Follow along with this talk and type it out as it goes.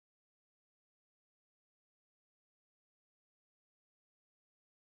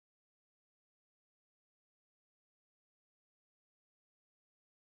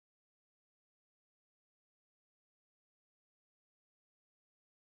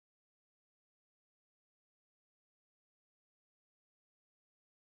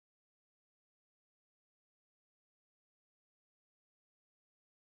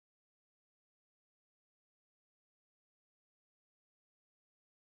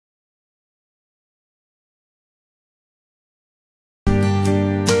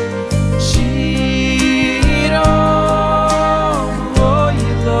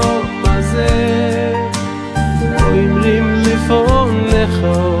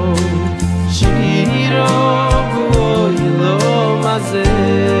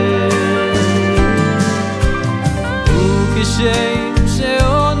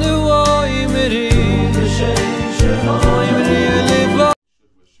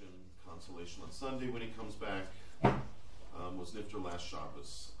on Sunday when he comes back, was Nifter last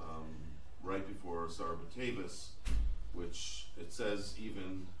Shabbos, right before Sar B'Tevis, which it says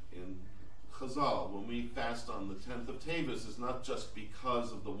even in Chazal, when we fast on the 10th of Tevis, it's not just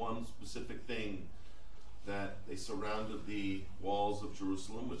because of the one specific thing that they surrounded the walls of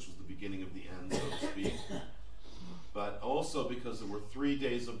Jerusalem, which was the beginning of the end, so to speak, but also because there were 3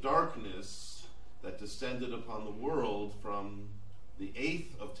 days of darkness that descended upon the world from the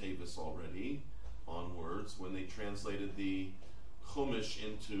 8th of Tevis already onwards, when they translated the Chumash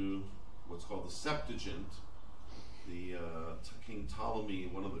into what's called the Septuagint. The King Ptolemy,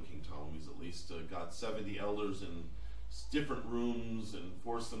 one of the King Ptolemies at least, got 70 elders in different rooms and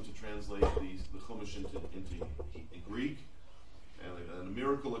forced them to translate the Chumash into Greek. And a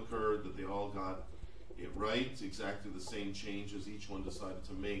miracle occurred that they all got it right, exactly the same changes each one decided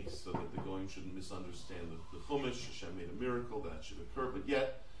to make so that the Goyim shouldn't misunderstand the Chumash. Hashem made a miracle that should occur. But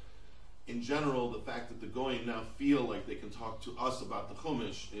yet, in general, the fact that the Goyim now feel like they can talk to us about the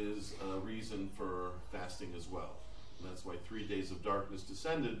Chumash is a reason for fasting as well. And that's why 3 days of darkness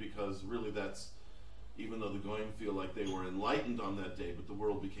descended, because really that's, even though the Goyim feel like they were enlightened on that day, but the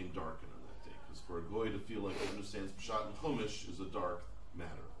world became darkened on that day. Because for a Goy to feel like he understands Pshat and Chumash is a dark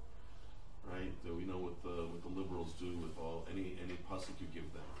matter. Right? That we know what the liberals do with any pasuk you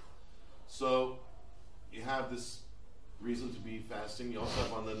give them. So you have this reason to be fasting. You also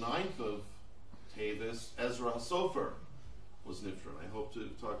have on the 9th of Tevis, Ezra HaSofer was Nifter. I hope to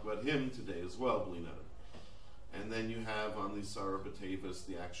talk about him today as well, B'li Neder. And then you have on the Sar B'Tevis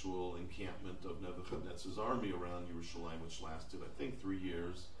the actual encampment of Nebuchadnezzar's army around Yerushalayim, which lasted, I think, 3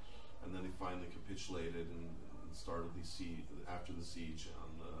 years. And then he finally capitulated and started the siege after the siege on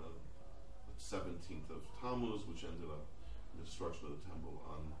the 17th of Tammuz, which ended up in the destruction of the temple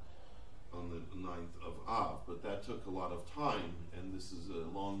on the 9th of Av. But that took a lot of time, and this is a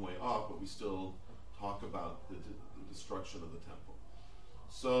long way off, but we still talk about the destruction of the temple.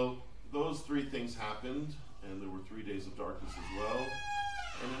 So those 3 things happened, and there were 3 days of darkness as well.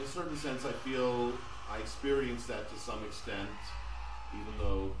 And in a certain sense, I feel I experienced that to some extent, even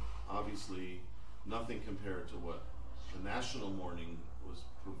though obviously nothing compared to what the national mourning was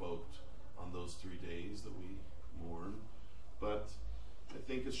provoked on those 3 days that we mourn. But I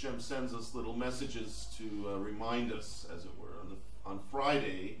think Hashem sends us little messages to remind us, as it were. On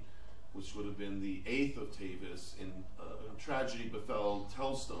Friday, which would have been the 8th of Tevis, a tragedy befell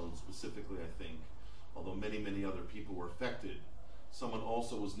Telstone specifically, I think, although many, many other people were affected. Someone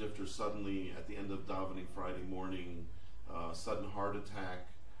also was Nifter suddenly at the end of davening Friday morning, sudden heart attack,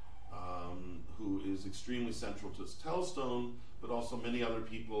 who is extremely central to Telstone, but also many other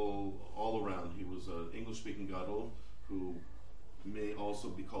people all around. He was an English-speaking gadol who may also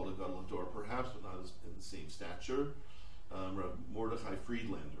be called a gadol Dor, perhaps, but not in the same stature. Mordechai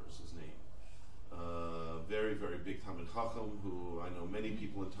Friedlander is his name. Very, very big Talmid Chacham, who I know many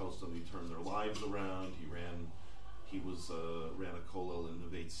people in Telstone, he turned their lives around. He ran a kollel in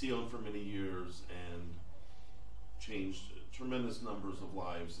Neve Tzion for many years and changed tremendous numbers of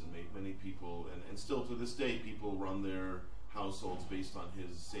lives and made many people, and still to this day, people run their households based on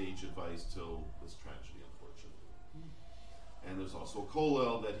his sage advice till this tragedy, unfortunately. And there's also a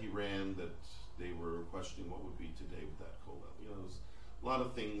kollel that he ran that they were questioning what would be today with that kollel. There's a lot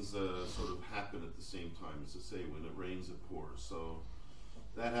of things sort of happen at the same time. As I say, when it rains, it pours. So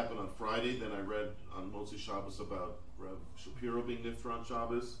that happened on Friday. Then I read on Motzi Shabbos about Rav Shapiro being Nifter on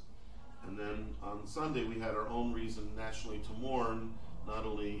Shabbos. And then on Sunday, we had our own reason nationally to mourn, not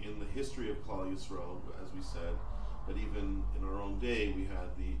only in the history of Klal Yisrael, as we said, but even in our own day, we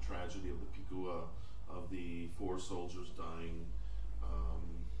had the tragedy of the Pikua, of the 4 soldiers dying,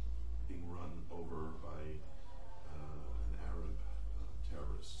 being run over by an Arab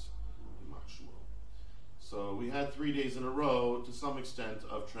terrorist in Makshmuel. So we had 3 days in a row, to some extent,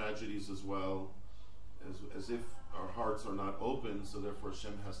 of tragedies as well, as if our hearts are not open, so therefore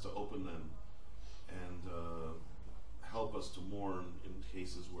Hashem has to open them and help us to mourn in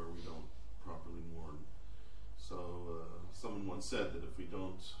cases where we don't properly mourn. So someone once said that if we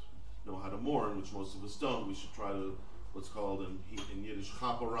don't know how to mourn, which most of us don't, we should try to, what's called in Yiddish,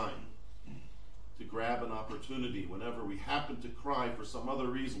 chaparayim, to grab an opportunity whenever we happen to cry for some other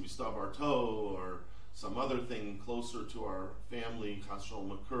reason, we stub our toe or some other thing closer to our family, chas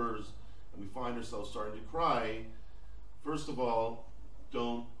shalom occurs, and we find ourselves starting to cry. First of all,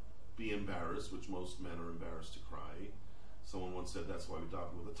 don't be embarrassed, which most men are embarrassed to cry. Someone once said that's why we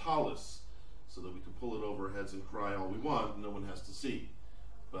daven with a tallis, so that we can pull it over our heads and cry all we want, and no one has to see.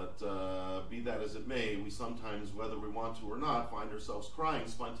 But be that as it may, we sometimes, whether we want to or not, find ourselves crying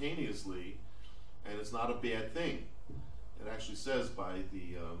spontaneously, and it's not a bad thing. It actually says by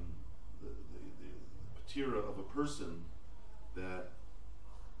the ptira of a person that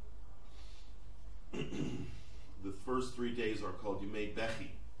the first 3 days are called Yemei Bechi,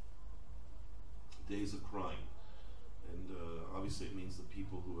 days of crying. And obviously it means the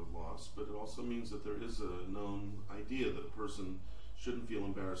people who have lost, but it also means that there is a known idea that a person shouldn't feel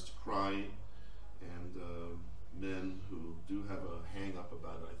embarrassed to cry, and men who do have a hang-up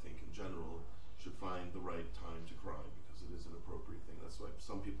about it, I think, in general, should find the right time to cry, because it is an appropriate thing. That's why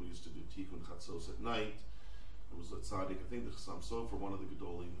some people used to do Tikkun Chatzos at night. It was a tzaddik, I think the Chassam Sofer, one of the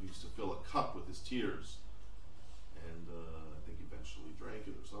Gedolim, who used to fill a cup with his tears, and I think he eventually drank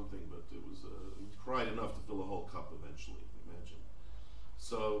it or something, but it was he cried enough to fill a whole cup eventually, imagine.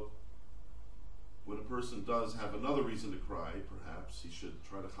 So when a person does have another reason to cry, perhaps he should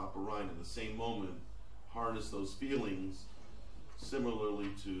try to chaperein in the same moment, harness those feelings, similarly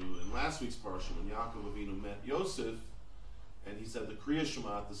to in last week's parsha when Yaakov Avinu met Yosef, and he said the Kriya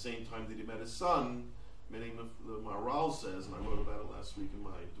Shema at the same time that he met his son. Many of the Maharal says, and I wrote about it last week in my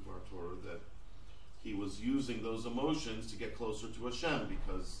Devar Torah, that he was using those emotions to get closer to Hashem,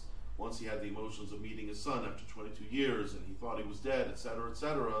 because once he had the emotions of meeting his son after 22 years and he thought he was dead, etc.,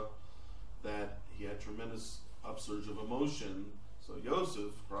 that he had tremendous upsurge of emotion. So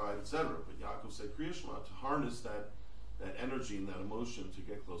Yosef cried, etc. But Yaakov said Kriya Shema to harness that energy and that emotion to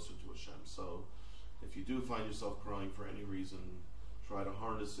get closer to Hashem. So if you do find yourself crying for any reason, try to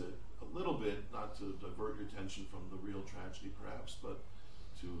harness it a little bit, not to divert your attention from the real tragedy perhaps, but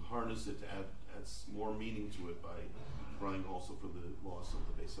to harness it to add more meaning to it by crying also for the loss of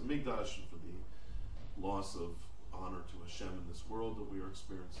the Beis HaMikdash and for the loss of honor to Hashem in this world that we are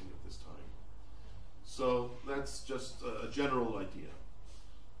experiencing at this time. So that's just a general idea.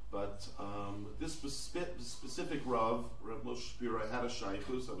 But this specific Rav Moshe Shapiro, I had a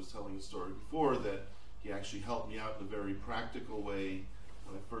shaykhus. I was telling a story before that he actually helped me out in a very practical way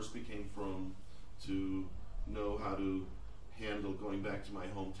when I first became from to know how to handle going back to my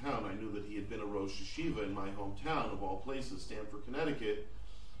hometown. I knew that he had been a Rosh Yeshiva in my hometown, of all places, Stamford, Connecticut.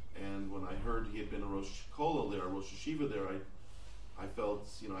 And when I heard he had been a Rosh Kollel there, a Rosh Yeshiva there, I felt,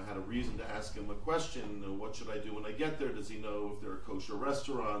 I had a reason to ask him a question. What should I do when I get there? Does he know if there are kosher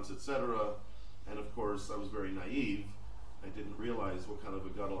restaurants, etc.? And of course, I was very naive. I didn't realize what kind of a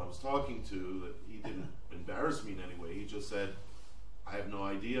gadol I was talking to, that he didn't embarrass me in any way. He just said, I have no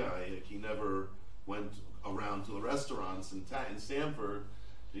idea. He never went around to the restaurants in Stamford.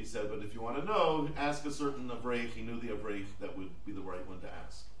 He said, but if you want to know, ask a certain Avreich. He knew the Avreich that would be the right one to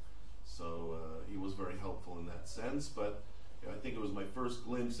ask. So he was very helpful in that sense. But I think it was my first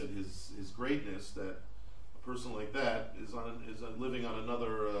glimpse at his greatness, that a person like that is living on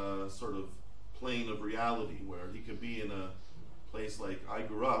another sort of plane of reality, where he could be in a place like I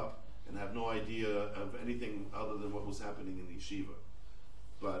grew up and have no idea of anything other than what was happening in the yeshiva.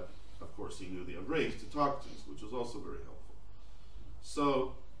 But of course he knew the Avreich to talk to, which was also very helpful.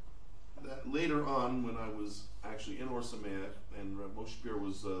 So that later on, when I was actually in Or Sameach, and Rav Moshe Shapiro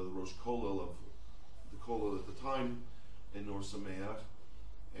was the Rosh Kollel of the Kollel at the time in Or Sameach,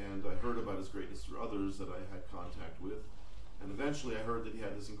 and I heard about his greatness through others that I had contact with. And eventually I heard that he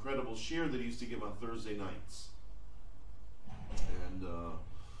had this incredible shiur that he used to give on Thursday nights. And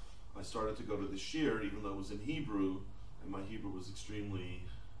I started to go to the shiur, even though it was in Hebrew, and my Hebrew was extremely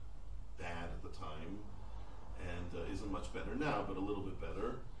bad at the time, and isn't much better now, but a little bit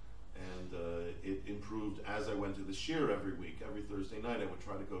better. And it improved as I went to the shiur every week. Every Thursday night I would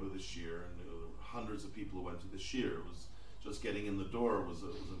try to go to the shiur, and there were hundreds of people who went to the shiur. It was just getting in the door was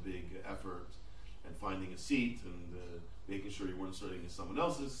a big effort, and finding a seat, and making sure you weren't sitting in someone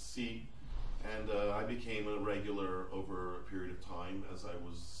else's seat. And I became a regular over a period of time. As I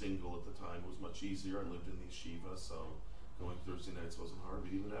was single at the time, it was much easier. I lived in the yeshiva, so going Thursday nights wasn't hard.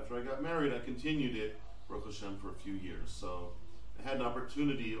 But even after I got married, I continued it, Baruch Hashem, for a few years. So I had an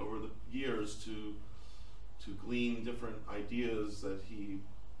opportunity over the years to glean different ideas that he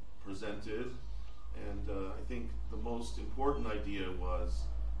presented. And I think the most important idea was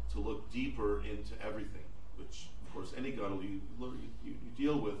to look deeper into everything, which, of course, any gadol you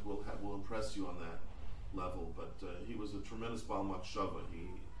deal with will impress you on that level. But he was a tremendous Baal Machshava.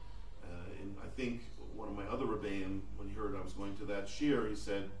 And I think one of my other rebbeim, when he heard I was going to that shiur, he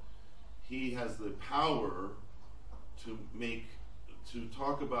said he has the power to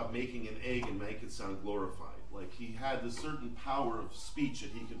talk about making an egg and make it sound glorified. Like, he had this certain power of speech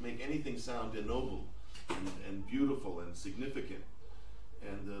that he could make anything sound ennobled and beautiful and significant.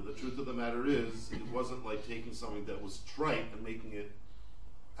 And the truth of the matter is, it wasn't like taking something that was trite and making it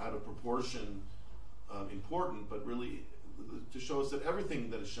out of proportion important, but really to show us that everything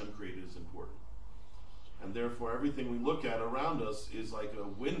that Hashem created is important. And therefore, everything we look at around us is like a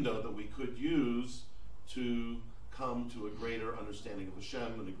window that we could use to come to a greater understanding of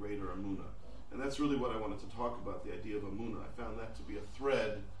Hashem and a greater Amunah. And that's really what I wanted to talk about, the idea of Amunah. I found that to be a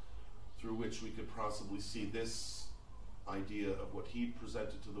thread through which we could possibly see this idea of what he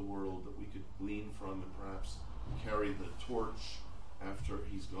presented to the world that we could glean from and perhaps carry the torch after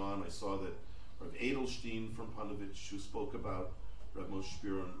he's gone. I saw that Rav Edelstein from Panovich, who spoke about Rav Moshe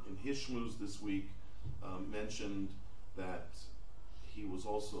Shapiro in his shmooze this week, mentioned that he was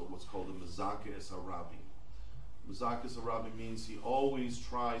also what's called a Mezakeh Harabi. Mezakeh Harabi means he always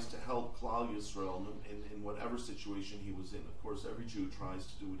tries to help Klal Yisrael in whatever situation he was in. Of course, every Jew tries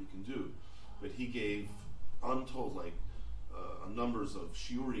to do what he can do, but he gave untold, numbers of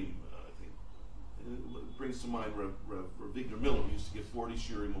shiurim. I think it brings to mind Rav Victor Miller, who used to give 40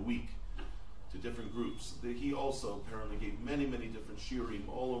 shiurim a week to different groups. He also apparently gave many, many different shiurim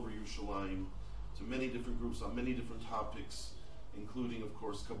all over Yerushalayim to many different groups on many different topics, including, of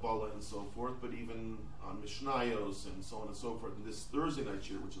course, Kabbalah and so forth, but even on Mishnayos and so on and so forth. And this Thursday night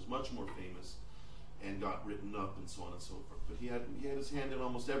shiur, which is much more famous and got written up and so on and so forth. But he had his hand in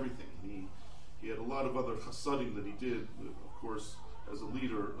almost everything. He had a lot of other chasadim that he did, that, of course, as a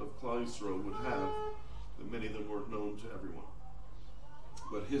leader of Klal Yisrael would have, and many of them weren't known to everyone.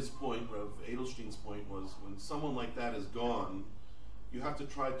 But his point, Rav Edelstein's point, was when someone like that is gone, you have to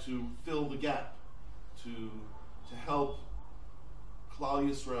try to fill the gap, to help Klal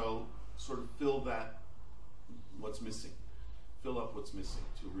Yisrael sort of fill that, what's missing, fill up what's missing,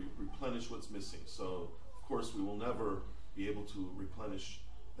 to replenish what's missing. So, of course, we will never be able to replenish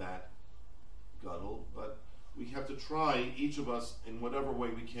that gadol, but we have to try, each of us, in whatever way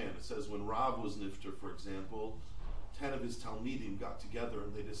we can. It says when Rav was nifter, for example, 10 of his Talmidim got together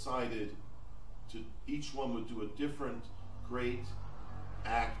and they decided to, each one would do a different great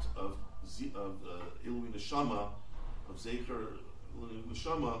act of Ilui Neshama, of Zecher Ilui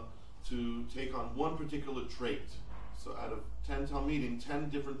Neshama, to take on one particular trait. So out of 10 Talmidim, 10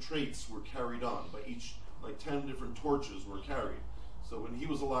 different traits were carried on by each, 10 different torches were carried. So when he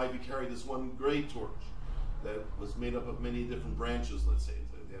was alive, he carried this one great torch that was made up of many different branches, let's say.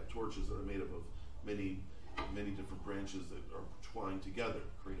 They have torches that are made up of many different branches that are twined together,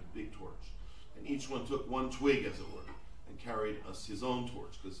 create a big torch. And each one took one twig, as it were, and carried us his own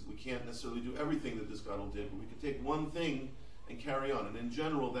torch, because we can't necessarily do everything that this gadol did, but we can take one thing and carry on. And in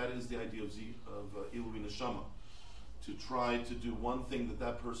general, that is the idea of Ilui Neshama, to try to do one thing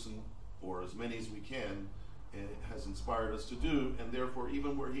that person, or as many as we can, has inspired us to do, and therefore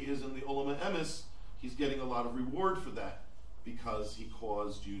even where he is in the Olam HaEmes, he's getting a lot of reward for that, because he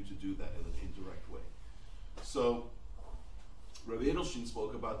caused you to do that in an indirect way. So Rav Edelstein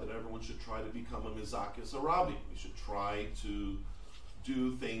spoke about that everyone should try to become a Mezakeh Harabi. We should try to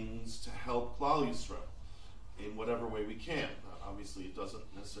do things to help Klal Yisrael in whatever way we can. Obviously, it doesn't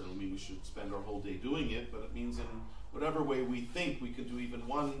necessarily mean we should spend our whole day doing it, but it means in whatever way we think we can do even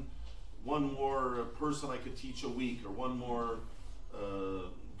one more person I could teach a week, or one more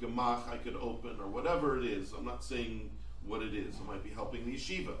gemach I could open, or whatever it is. I'm not saying what it is. It might be helping the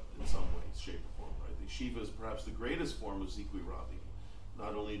yeshiva in some way, shape, or form. Right? The yeshiva is perhaps the greatest form of Zikui Rabi.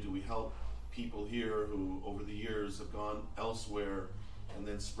 Not only do we help people here who over the years have gone elsewhere and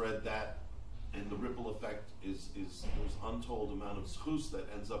then spread that, and the ripple effect is there's untold amount of zchus that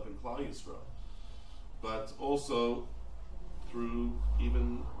ends up in Klal Yisrael. But also through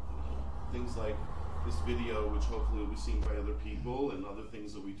even things like this video, which hopefully will be seen by other people, and other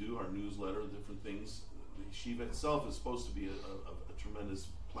things that we do, our newsletter, different things. The yeshiva itself is supposed to be a tremendous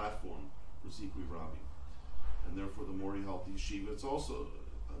platform for Zikui Rabi. And therefore, the more you help the yeshiva, it's also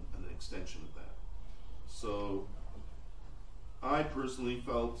an extension of that. So, I personally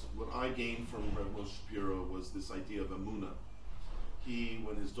felt what I gained from Rav Moshe Shapiro was this idea of Amunah.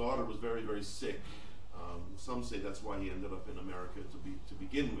 When his daughter was very, very sick, some say that's why he ended up in America to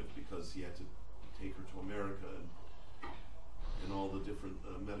begin with, because he had to take her to America and all the different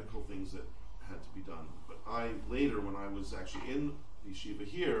medical things that had to be done. But later, when I was actually in the yeshiva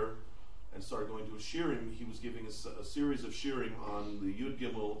here and started going to a shiurim, he was giving us a series of shiurim on the Yud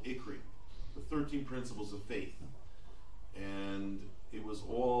Gimel Ikri, the 13 principles of faith. And it was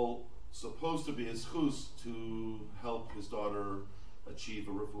all supposed to be his chus to help his daughter achieve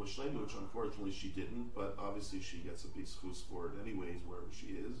a refuah shlema, which unfortunately she didn't, but obviously she gets a big chus for it anyways, wherever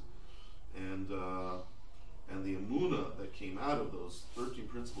she is. And the emunah that came out of those 13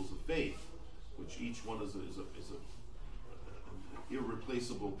 principles of faith, which each one is an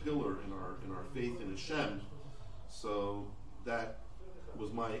irreplaceable pillar in our faith in Hashem. So that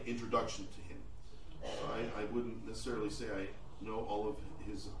was my introduction to him. I wouldn't necessarily say I know all of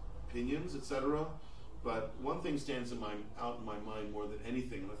his opinions, etc. But one thing stands out in my mind more than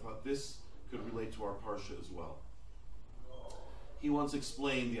anything, and I thought this could relate to our parsha as well. He once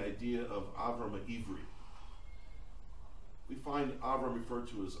explained the idea of Avram Ivri. We find Avram referred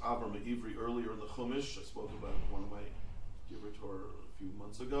to as Avram Ivri earlier in the Chumash. I spoke about one of my Giver Torah a few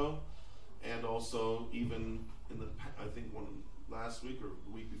months ago, and also even in I think last week or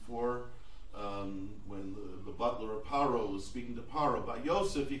the week before, when the butler of Paro was speaking to Paro about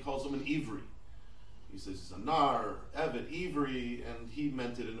Yosef, he calls him an Ivri. He says he's a nar, Evet, Ivri, and he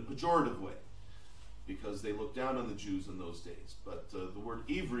meant it in a pejorative way, because they looked down on the Jews in those days. But the word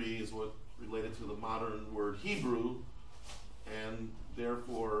Ivri is what related to the modern word Hebrew, and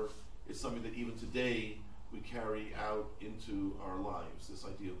therefore it's something that even today we carry out into our lives, this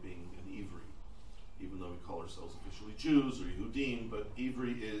idea of being an Ivri, even though we call ourselves officially Jews or Yehudim, but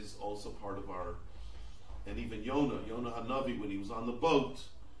Ivri is also part of our, and even Yonah Hanavi, when he was on the boat,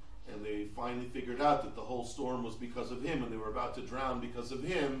 and they finally figured out that the whole storm was because of him, and they were about to drown because of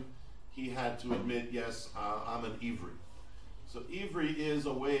him, he had to admit, yes, I'm an Ivri. So Ivri is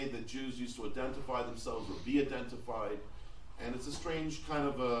a way that Jews used to identify themselves or be identified, and it's a strange kind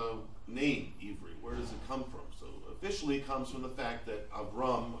of a name, Ivri. Where does it come from? So officially it comes from the fact that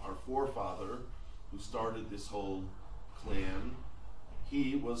Avram, our forefather, who started this whole clan,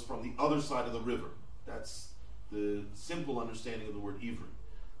 he was from the other side of the river. That's the simple understanding of the word Ivri,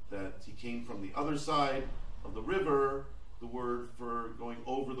 that he came from the other side of the river. The word for going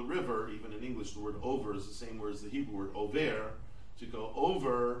over the river, even in English, the word over is the same word as the Hebrew word over, to go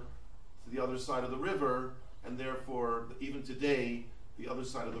over to the other side of the river, and therefore, even today, the other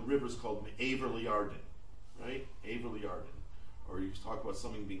side of the river is called Me'aver Liyarden, right? Aver Liyarden. Or you talk about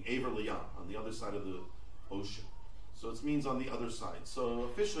something being Aver Liyam, on the other side of the ocean. So it means on the other side. So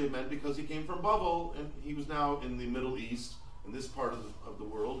officially it meant because he came from Babel, and he was now in the Middle East, in this part of the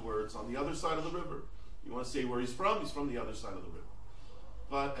world, where it's on the other side of the river. You want to say where he's from the other side of the river.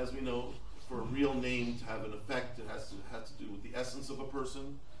 But as we know, for a real name to have an effect, it has to do with the essence of a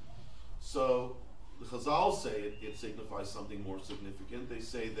person. So the Chazal say it signifies something more significant. They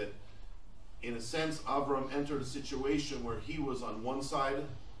say that, in a sense, Avram entered a situation where he was on one side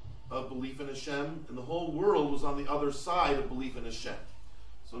of belief in Hashem, and the whole world was on the other side of belief in Hashem.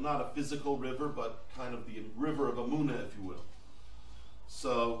 So not a physical river, but kind of the river of Amunah, if you will.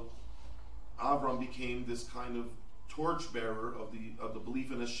 So Avram became this kind of torchbearer of the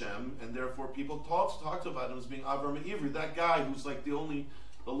belief in Hashem, and therefore people talked about him as being Avram Ivri, that guy who's like the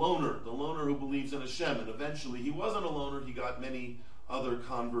loner who believes in Hashem. And eventually he wasn't a loner, he got many other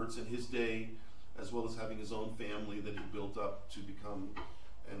converts in his day, as well as having his own family that he built up to become,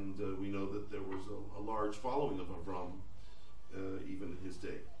 and we know that there was a large following of Avram even in his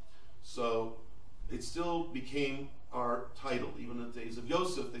day. So it still became our title. Even in the days of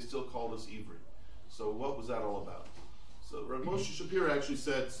Yosef, they still called us Ivri. So what was that all about? So Rav Moshe Shapiro actually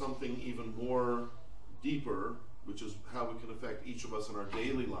said something even more deeper, which is how it can affect each of us in our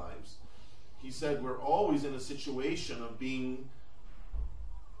daily lives. He said we're always in a situation of being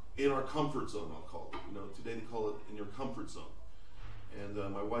in our comfort zone, I'll call it. Today they call it in your comfort zone. And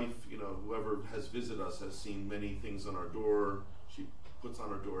my wife, whoever has visited us has seen many things on our door. She puts on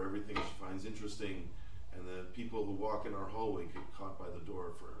our door everything she finds interesting. And the people who walk in our hallway get caught by the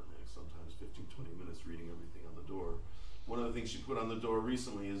door for sometimes 15, 20 minutes reading everything on the door. One of the things she put on the door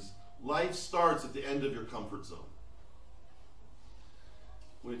recently is, life starts at the end of your comfort zone.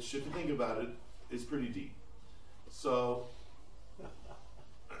 Which, if you think about it, is pretty deep. So,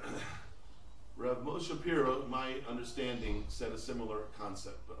 Rav Moshe Shapiro, my understanding, said a similar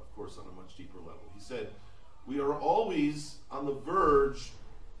concept, but of course on a much deeper level. He said, we are always on the verge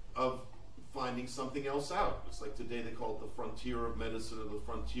of finding something else out. It's like today they call it the frontier of medicine, or the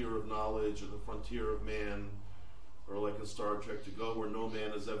frontier of knowledge, or the frontier of man, or like in Star Trek, to go where no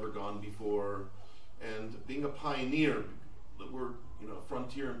man has ever gone before. And being a pioneer, the word,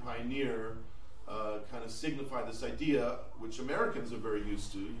 frontier and pioneer, kind of signify this idea, which Americans are very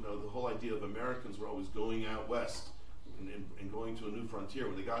used to. The whole idea of Americans were always going out west and going to a new frontier.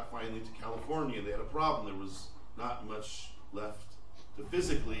 When they got finally to California, they had a problem. There was not much left to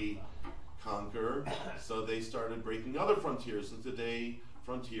physically conquer, so they started breaking other frontiers. And today,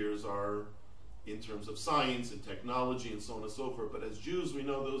 frontiers are in terms of science and technology and so on and so forth. But as Jews, we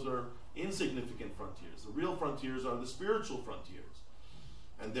know those are insignificant frontiers. The real frontiers are the spiritual frontiers.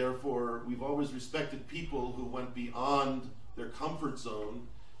 And therefore, we've always respected people who went beyond their comfort zone,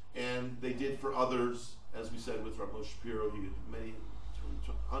 and they did for others, as we said with Rav Moshe Shapiro, he had many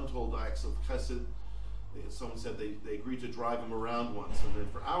untold acts of chesed. Someone said they agreed to drive him around once, and then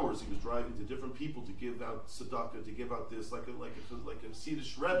for hours he was driving to different people to give out tzedakah, to give out this, like a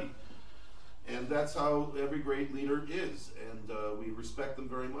Siddish Rebbe. And that's how every great leader is. And we respect them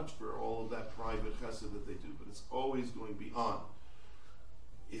very much for all of that private chesed that they do. But it's always going beyond.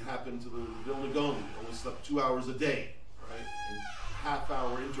 It happened to the Vilna Gaon. He only slept 2 hours a day, right? In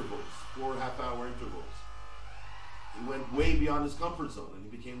half-hour intervals, 4 half-hour intervals. He went way beyond his comfort zone, and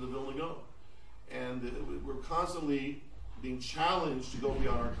he became the Vilna Gaon. And we're constantly being challenged to go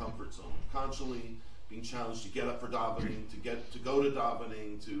beyond our comfort zone, constantly being challenged to get up for davening, to go to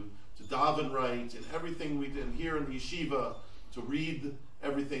davening, to daven right, and everything we did here in the yeshiva, to read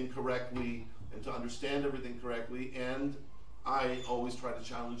everything correctly and to understand everything correctly. And I always try to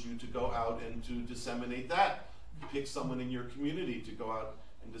challenge you to go out and to disseminate that. Pick someone in your community to go out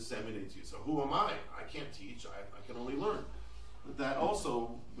and disseminate to you. So who am I? I can't teach. I can only learn. But that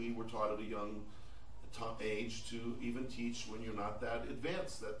also, we were taught at a young age to even teach when you're not that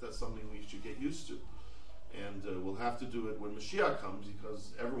advanced. That's something we should get used to. And we'll have to do it when Mashiach comes,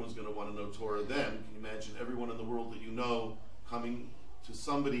 because everyone's going to want to know Torah then. Can you imagine everyone in the world that you know coming to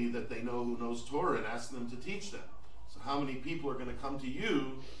somebody that they know who knows Torah and asking them to teach them? So how many people are going to come to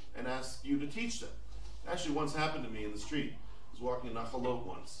you and ask you to teach them? Actually, once happened to me in the street. I was walking in Nachalot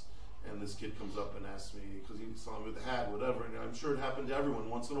once, and this kid comes up and asks me, because he saw me with a hat, whatever, and I'm sure it happened to everyone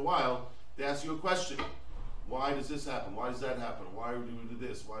once in a while. They ask you a question. Why does this happen? Why does that happen? Why do we do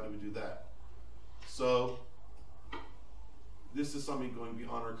this? Why do we do that? So this is something going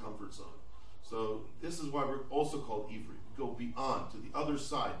beyond our comfort zone. So this is why we're also called Ivri. We go beyond, to the other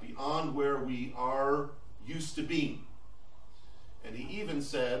side, beyond where we are used to being. And he even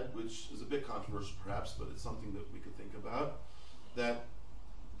said, which is a bit controversial perhaps, but it's something that we could think about, that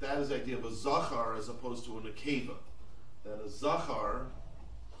is the idea of a zachar as opposed to a nekeva. That a zachar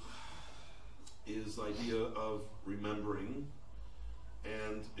is the idea of remembering,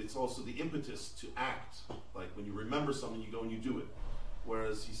 and it's also the impetus to act. Like when you remember something, you go and you do it.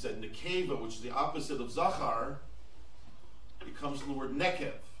 Whereas he said nekeva, which is the opposite of zachar, it comes from the word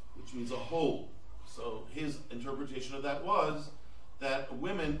nekev, which means a whole. So his interpretation of that was that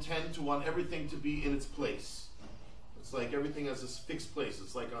women tend to want everything to be in its place. It's like everything has this fixed place.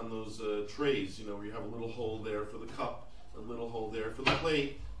 It's like on those trays, where you have a little hole there for the cup, a little hole there for the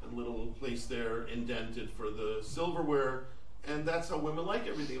plate, and a little place there indented for the silverware. And that's how women like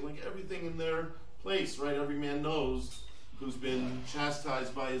everything in their place, right? Every man knows who's been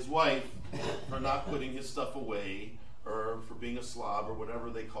chastised by his wife for not putting his stuff away, or for being a slob, or whatever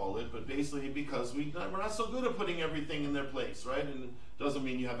they call it, but basically because we're not so good at putting everything in their place, right? And it doesn't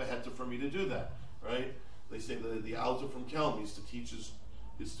mean you have a heta for me to do that, right? They say the Alter from Kelm used to teach his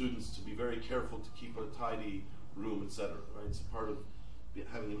students to be very careful to keep a tidy room, etc. Right? It's a part of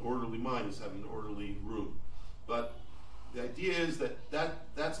having an orderly mind is having an orderly room. But the idea is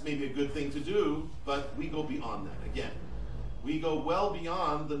that's maybe a good thing to do, but we go beyond that again. We go well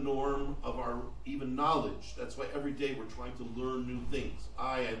beyond the norm of our even knowledge. That's why every day we're trying to learn new things.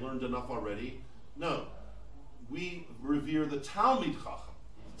 I learned enough already. No. We revere the Talmid Chacham.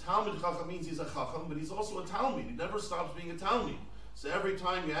 Talmid Chacham means he's a Chacham, but he's also a Talmid. He never stops being a Talmid. So every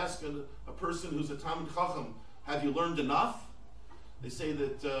time you ask a person who's a Talmid Chacham, have you learned enough? They say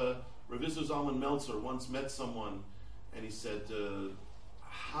that Rav Yisroel Zalman Meltzer once met someone, and he said,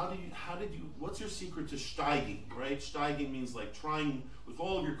 what's your secret to steiging, right? Steiging means like trying with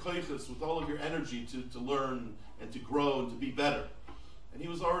all of your koiches, with all of your energy to learn and to grow and to be better. And he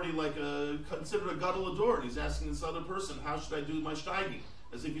was already considered a gadol hador, and he's asking this other person, how should I do my steiging?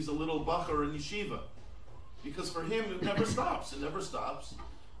 As if he's a little bacher in yeshiva. Because for him, it never stops. It never stops.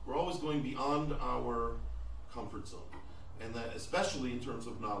 We're always going beyond our comfort zone. And that, especially in terms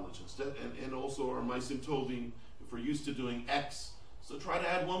of knowledge. And also our Maisim Tovim, if we're used to doing X, so try to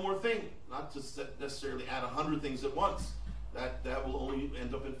add one more thing, not to necessarily add 100 things at once. That will only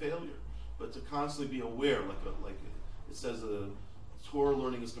end up in failure. But to constantly be aware, like it says, Torah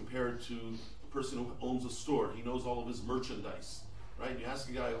learning is compared to a person who owns a store. He knows all of his merchandise, right? You ask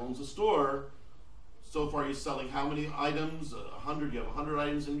a guy who owns a store, so far you're selling how many items? 100. You have 100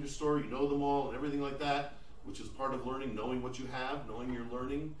 items in your store. You know them all and everything like that, which is part of learning, knowing what you have, knowing you're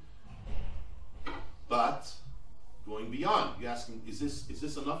learning. But going beyond, you ask him, is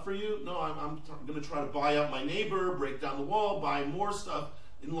this enough for you? No, I'm going to try to buy out my neighbor, break down the wall, buy more stuff,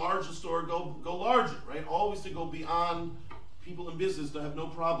 enlarge the store, go larger, right? Always to go beyond. People in business to have no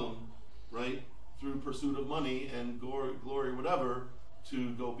problem, right, through pursuit of money and glory, whatever, to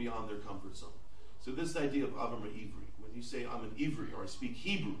go beyond their comfort zone. So this idea of Avram Ivri, when you say I'm an Ivri or I speak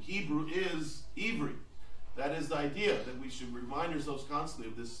Hebrew, Hebrew is Ivri. That is the idea, that we should remind ourselves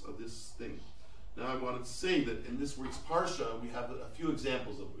constantly of this thing. Now I wanted to say that in this week's Parsha, we have a few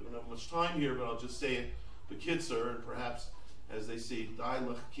examples of it. We don't have much time here, but I'll just say it, B'kitzur, and perhaps as they say, Dai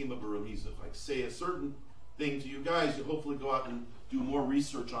lechakima baramiza. If I say a certain thing to you guys, you hopefully go out and do more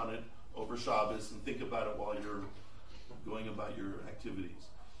research on it over Shabbos and think about it while you're going about your activities.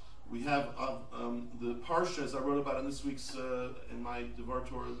 We have the Parsha, as I wrote about in this week's, in my Devar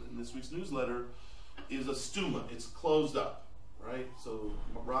Torah, in this week's newsletter, is a stuma. It's closed up, right? So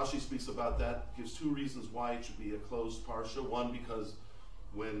Rashi speaks about that, gives two reasons why it should be a closed Parsha. One, because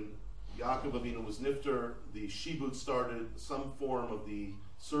when Yaakov Avinu was nifter, the shibud started, some form of the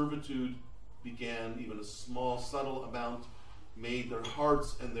servitude began, even a small, subtle amount, made their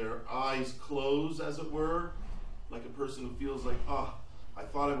hearts and their eyes close, as it were, like a person who feels like, I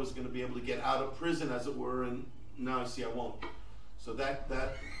thought I was going to be able to get out of prison, as it were, and now I see I won't. So that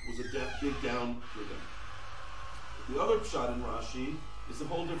was a big down for them. The other pshat in Rashi is a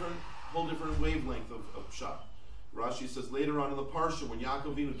whole different wavelength of pshat. Rashi says later on in the Parsha, when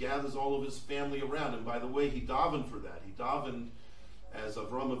Yaakov Avinu gathers all of his family around, and by the way, he davened for that. He davened as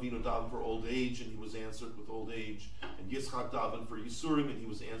Avraham Avinu davened for old age, and he was answered with old age. And Yitzchak davened for Yisurim, and he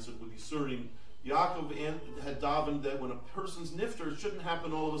was answered with Yisurim. Yaakov had davened that when a person's nifter, it shouldn't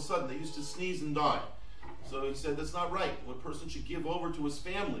happen all of a sudden. They used to sneeze and die. So he said that's not right. When a person should give over to his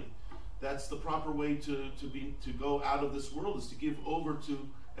family, that's the proper way to go out of this world, is to give over to,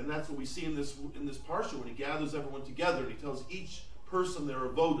 and that's what we see in this parsha when he gathers everyone together and he tells each person their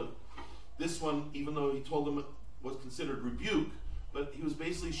avoda. This one, even though he told them it was considered rebuke, but he was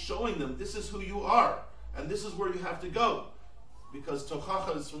basically showing them this is who you are and this is where you have to go. Because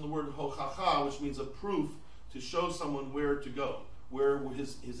tochacha is from the word hochacha, which means a proof to show someone where to go, where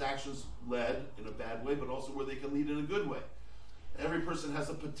his actions led in a bad way, but also where they can lead in a good way. Every person has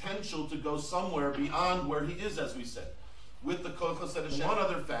a potential to go somewhere beyond where he is, as we said. With the kochas and Hashem, one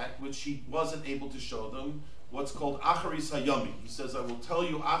other fact, which he wasn't able to show them, what's called acharis hayamim. He says, I will tell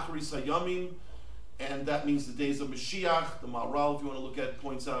you acharis hayamim, and that means the days of Mashiach. The Maharal, if you want to look at,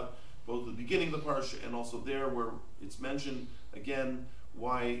 points out both the beginning of the parsha and also there where it's mentioned again,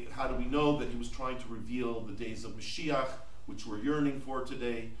 how do we know that he was trying to reveal the days of Mashiach, which we're yearning for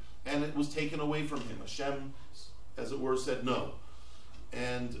today, and it was taken away from him. Hashem, as it were, said no.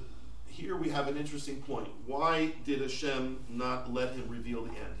 And here we have an interesting point. Why did Hashem not let him reveal the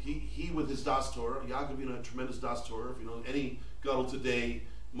end? He with his Das Torah, Yaakov Avinu had tremendous Das Torah. If you know any gadol today,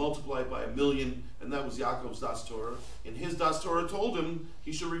 multiplied by 1,000,000, and that was Yaakov's Das Torah. And his Das Torah told him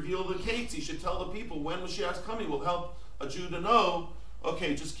he should reveal the gates. He should tell the people when Mashiach's coming. Will help a Jew to know,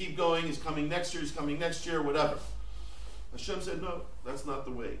 okay, just keep going. He's coming next year, whatever. Hashem said, no, that's not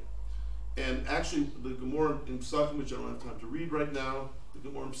the way. And actually, the Gemara in Pesachim, which I don't have time to read right now, the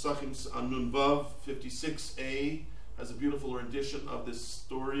Gemara in Pesachim on Nun Vav 56a has a beautiful rendition of this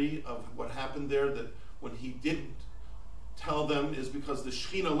story of what happened there, that when he didn't tell them is because the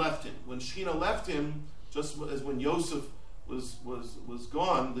Shechina left him. When Shechina left him, just as when Yosef was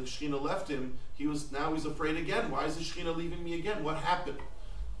gone, the Shechina left him, now he's afraid again. Why is the Shechina leaving me again? What happened?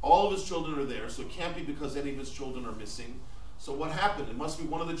 All of his children are there, so it can't be because any of his children are missing. So what happened? It must be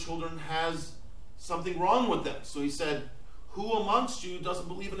one of the children has something wrong with them. So he said, who amongst you doesn't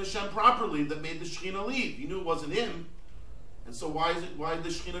believe in Hashem properly that made the Shechina leave? He knew it wasn't him. And so why did the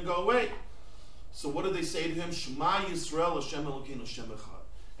Shechina go away? So what did they say to him? Shema Yisrael Hashem Elokeinu Hashem Echad.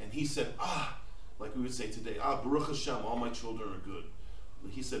 And he said, like we would say today, Baruch Hashem, all my children are good.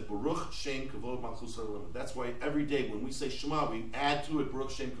 And he said, Baruch Shem Kavod Malchus Olam. That's why every day when we say Shema, we add to it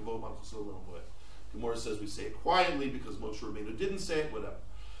Baruch Shem Kavod Malchus Olam. Gemara says we say it quietly because Moshe Rabbeinu didn't say it, whatever.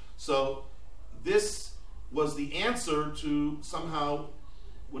 So this was the answer to somehow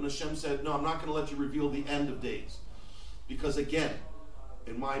when Hashem said, no, I'm not going to let you reveal the end of days. Because again,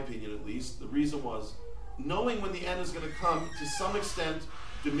 in my opinion at least, the reason was knowing when the end is going to come to some extent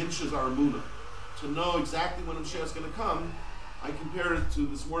diminishes our emunah. To know exactly when Mashiach is going to come, I compared it to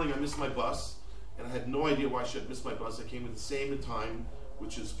this morning I missed my bus, and I had no idea why I should miss my bus. I came at the same time,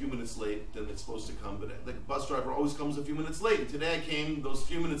 which is a few minutes late than it's supposed to come, but the bus driver always comes a few minutes late. And today I came those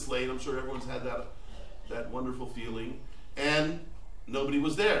few minutes late. I'm sure everyone's had that wonderful feeling, and nobody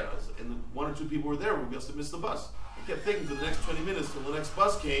was there. And one or two people were there. We must have missed the bus. I kept thinking for the next 20 minutes till the next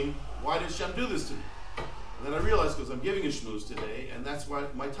bus came, why did Hashem do this to me? And then I realized because I'm giving a shmooze today, and that's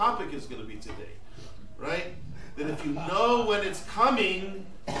what my topic is going to be today, right? That if you know when it's coming,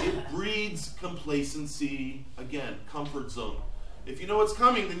 it breeds complacency, again, comfort zone. If you know it's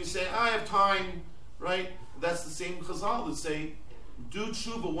coming, then you say, I have time, right? That's the same Chazal that say, do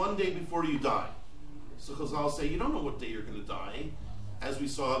tshuva one day before you die. So Chazal say, you don't know what day you're going to die. As we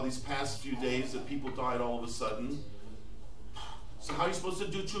saw these past few days that people died all of a sudden. So how are you supposed to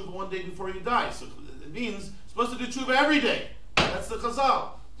do tshuva one day before you die? So it means you're supposed to do tshuva every day. That's the Chazal.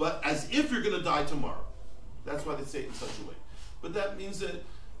 But as if you're going to die tomorrow. That's why they say it in such a way. But that means that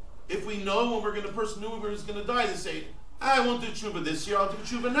if we know when the person knew we were going to die, they say, I won't do tshuva this year, I'll do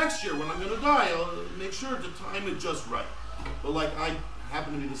tshuva next year when I'm going to die. I'll make sure to time it just right. But like I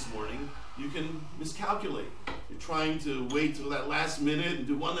happened to be this morning, you can miscalculate. You're trying to wait till that last minute and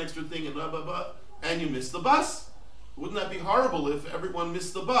do one extra thing and blah, blah, blah, and you miss the bus. Wouldn't that be horrible if everyone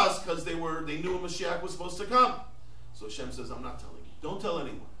missed the bus because they knew a Mashiach was supposed to come? So Hashem says, I'm not telling you. Don't tell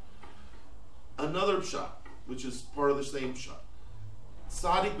anyone. Another pshat, which is part of the same pshat.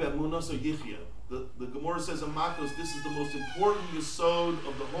 Tzadik be'emunas or yichya. The Gemara says in Makos, this is the most important yesod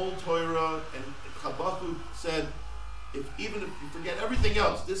of the whole Torah, and Habakkuk said, even if you forget everything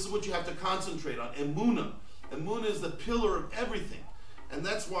else, this is what you have to concentrate on. Emunah. Emunah is the pillar of everything. And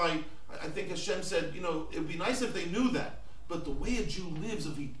that's why I think Hashem said, it would be nice if they knew that. But the way a Jew lives,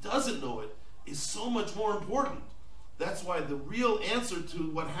 if he doesn't know it, is so much more important. That's why the real answer to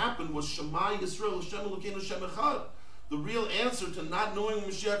what happened was Shema Yisrael, Hashem Elokeinu, Hashem Echad. The real answer to not knowing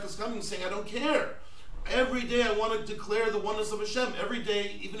when Mashiach is coming, saying, I don't care. Every day I want to declare the oneness of Hashem. Every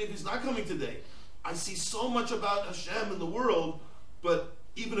day, even if he's not coming today. I see so much about Hashem in the world, but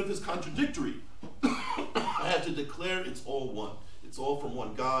even if it's contradictory, I had to declare it's all one. It's all from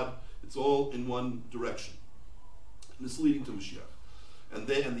one God. It's all in one direction. And it's leading to Mashiach. And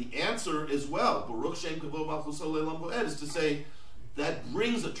the answer as well, Baruch Shem Kavod Malchus Olam Bo'ed, is to say, that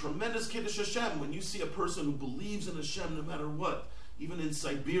brings a tremendous Kiddush Hashem when you see a person who believes in Hashem no matter what. Even in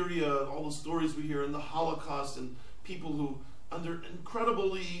Siberia, all the stories we hear in the Holocaust, and people who, under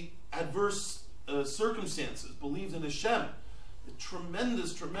incredibly adverse circumstances, believed in Hashem. A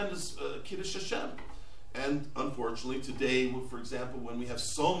tremendous Kiddush Hashem. And unfortunately today, for example, when we have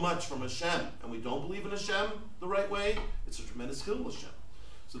so much from Hashem and we don't believe in Hashem the right way, it's a tremendous Chilul Hashem.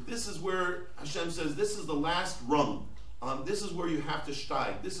 So this is where Hashem says, this is the last rung. This is where you have to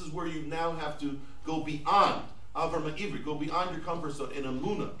steig. This is where you now have to go beyond Avar Ma'ivri, go beyond your comfort zone in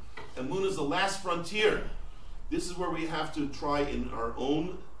Emunah. Emunah is the last frontier. This is where we have to try in our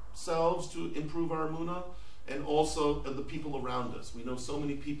own selves to improve our Emunah, and also the people around us. We know so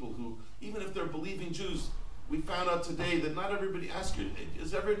many people who, even if they're believing Jews, we found out today that not everybody asks you,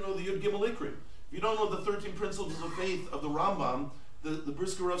 does everyone know the Yud Gimel Ikrim? If you don't know the 13 principles of faith of the Rambam, the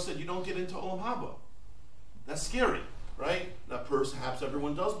Brisker Rav said you don't get into Olam Haba. That's scary, right? Now perhaps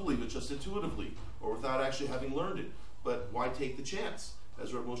everyone does believe it just intuitively, or without actually having learned it. But why take the chance?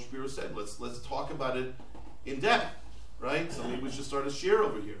 As Rav Moshe Shapiro said, let's talk about it in depth, right? So maybe we should start a share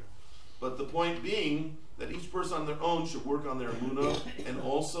over here. But the point being that each person on their own should work on their emunah, and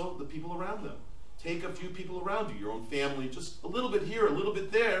also the people around them. Take a few people around you, your own family, just a little bit here, a little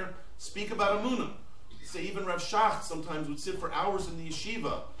bit there. Speak about emunah. Say even Rav Shach sometimes would sit for hours in the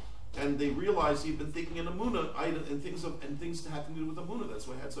yeshiva, and they realized he'd been thinking in emunah and things that had to do with emunah. That's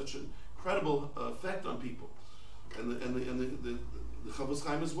why it had such an incredible effect on people. And the Chavos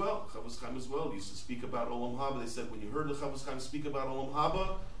Chaim as well. Chavos Chaim as well used to speak about Olam Haba. They said when you heard the Chavos Chaim speak about Olam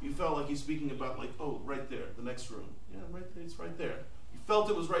Haba, you felt like he's speaking about right there, the next room. Yeah, right there, it's right there. You felt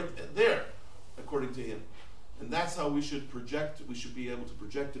it was right there, according to him. And that's how we should project. We should be able to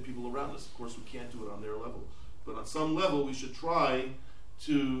project to people around us. Of course, we can't do it on their level. But on some level, we should try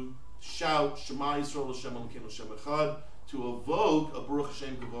to shout Shema Yisrael Hashem Elokeinu Hashem Echad, to evoke a Baruch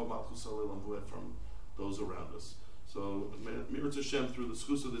Hashem Kavod Malchus Olam Bo'ed from those around us. So, Mirat Hashem, through the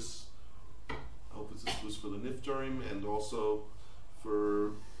schus of this, I hope it's a schus for the Niftarim, and also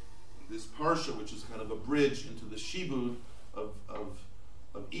for this Parsha, which is kind of a bridge into the Shibud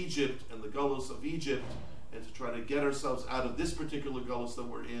of Egypt and the Galus of Egypt, and to try to get ourselves out of this particular Galus that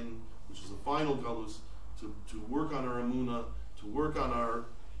we're in, which is the final Galus, to work on our Emunah, to work on our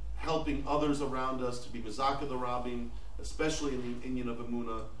helping others around us, to be Mizaka the Rabbim, especially in the Inyan of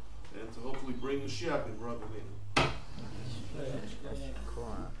Emunah, and to hopefully bring Mashiach and Rabbi Meinu.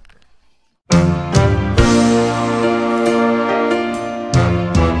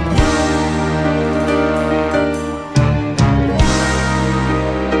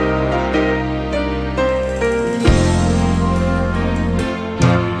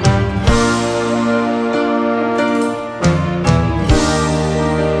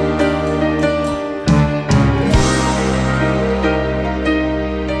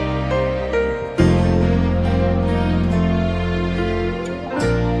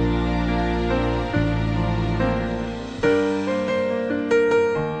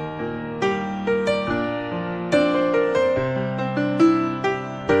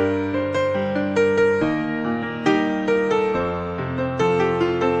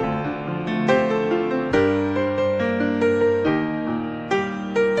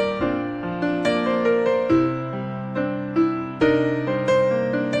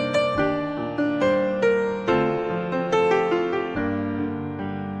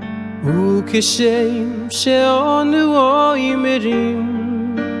 כשם שאנו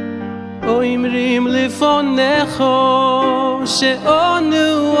אומרים לפניך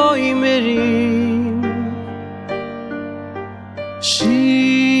שאנו אומרים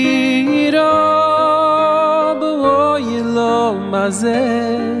שירה באוילום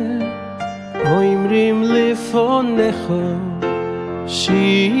הזה אומרים לפניך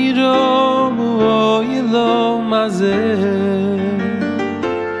שירה באוילום הזה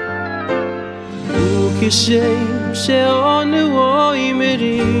כשם שאנו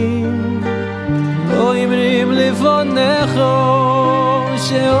אומרים לפניך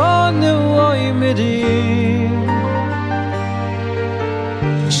שאנו אומרים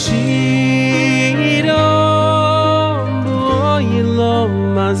שירה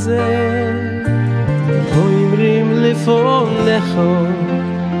באוילום הזה אומרים לפניך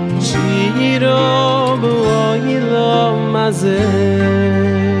שירה באוילום הזה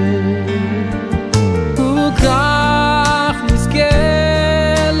וכך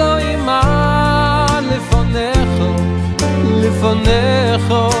נזכה לא אימן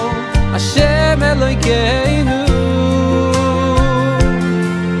לפניך השם אלוהינו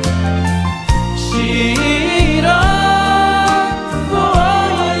שירה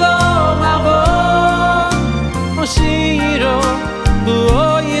באוילום הבא שירה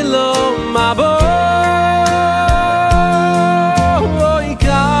באוילום הבא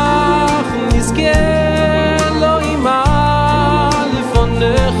וכך נזכה לא אימן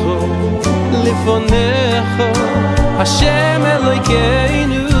לפניך השם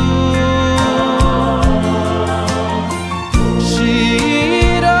אלוהינו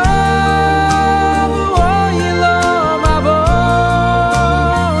שירה באוילום הבא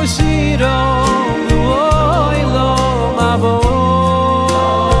שירה באוילום הבא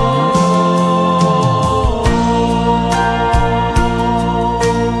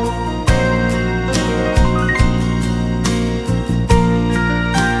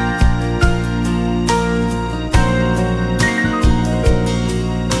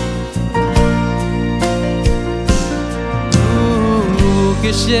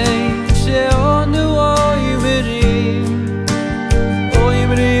כשם שאנו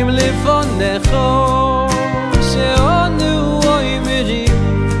אומרים לפניך שאנו אומרים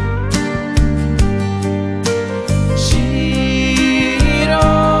שירה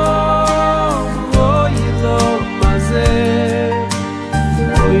באוילום הזה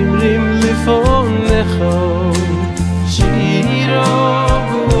אומרים לפניך שירה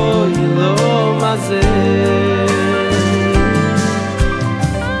באוילום הזה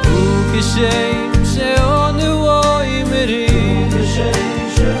כשם שאנו אומרים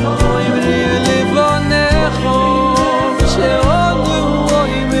לפניך שאנו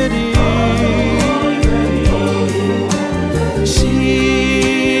אומרים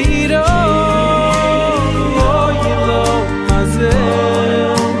שירה באוילום הזה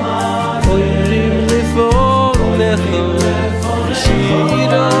אומרים לפניך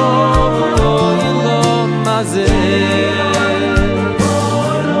שירה באוילום הזה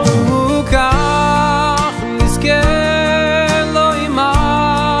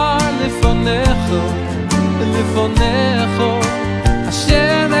לפניך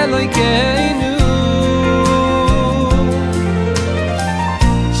השם אלוהינו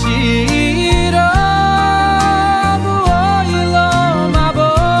שירה באוילום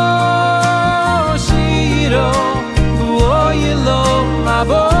הבא שירה באוילום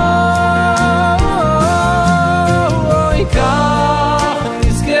הבא כך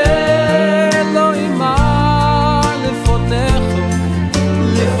נזכה לא אימן לפניך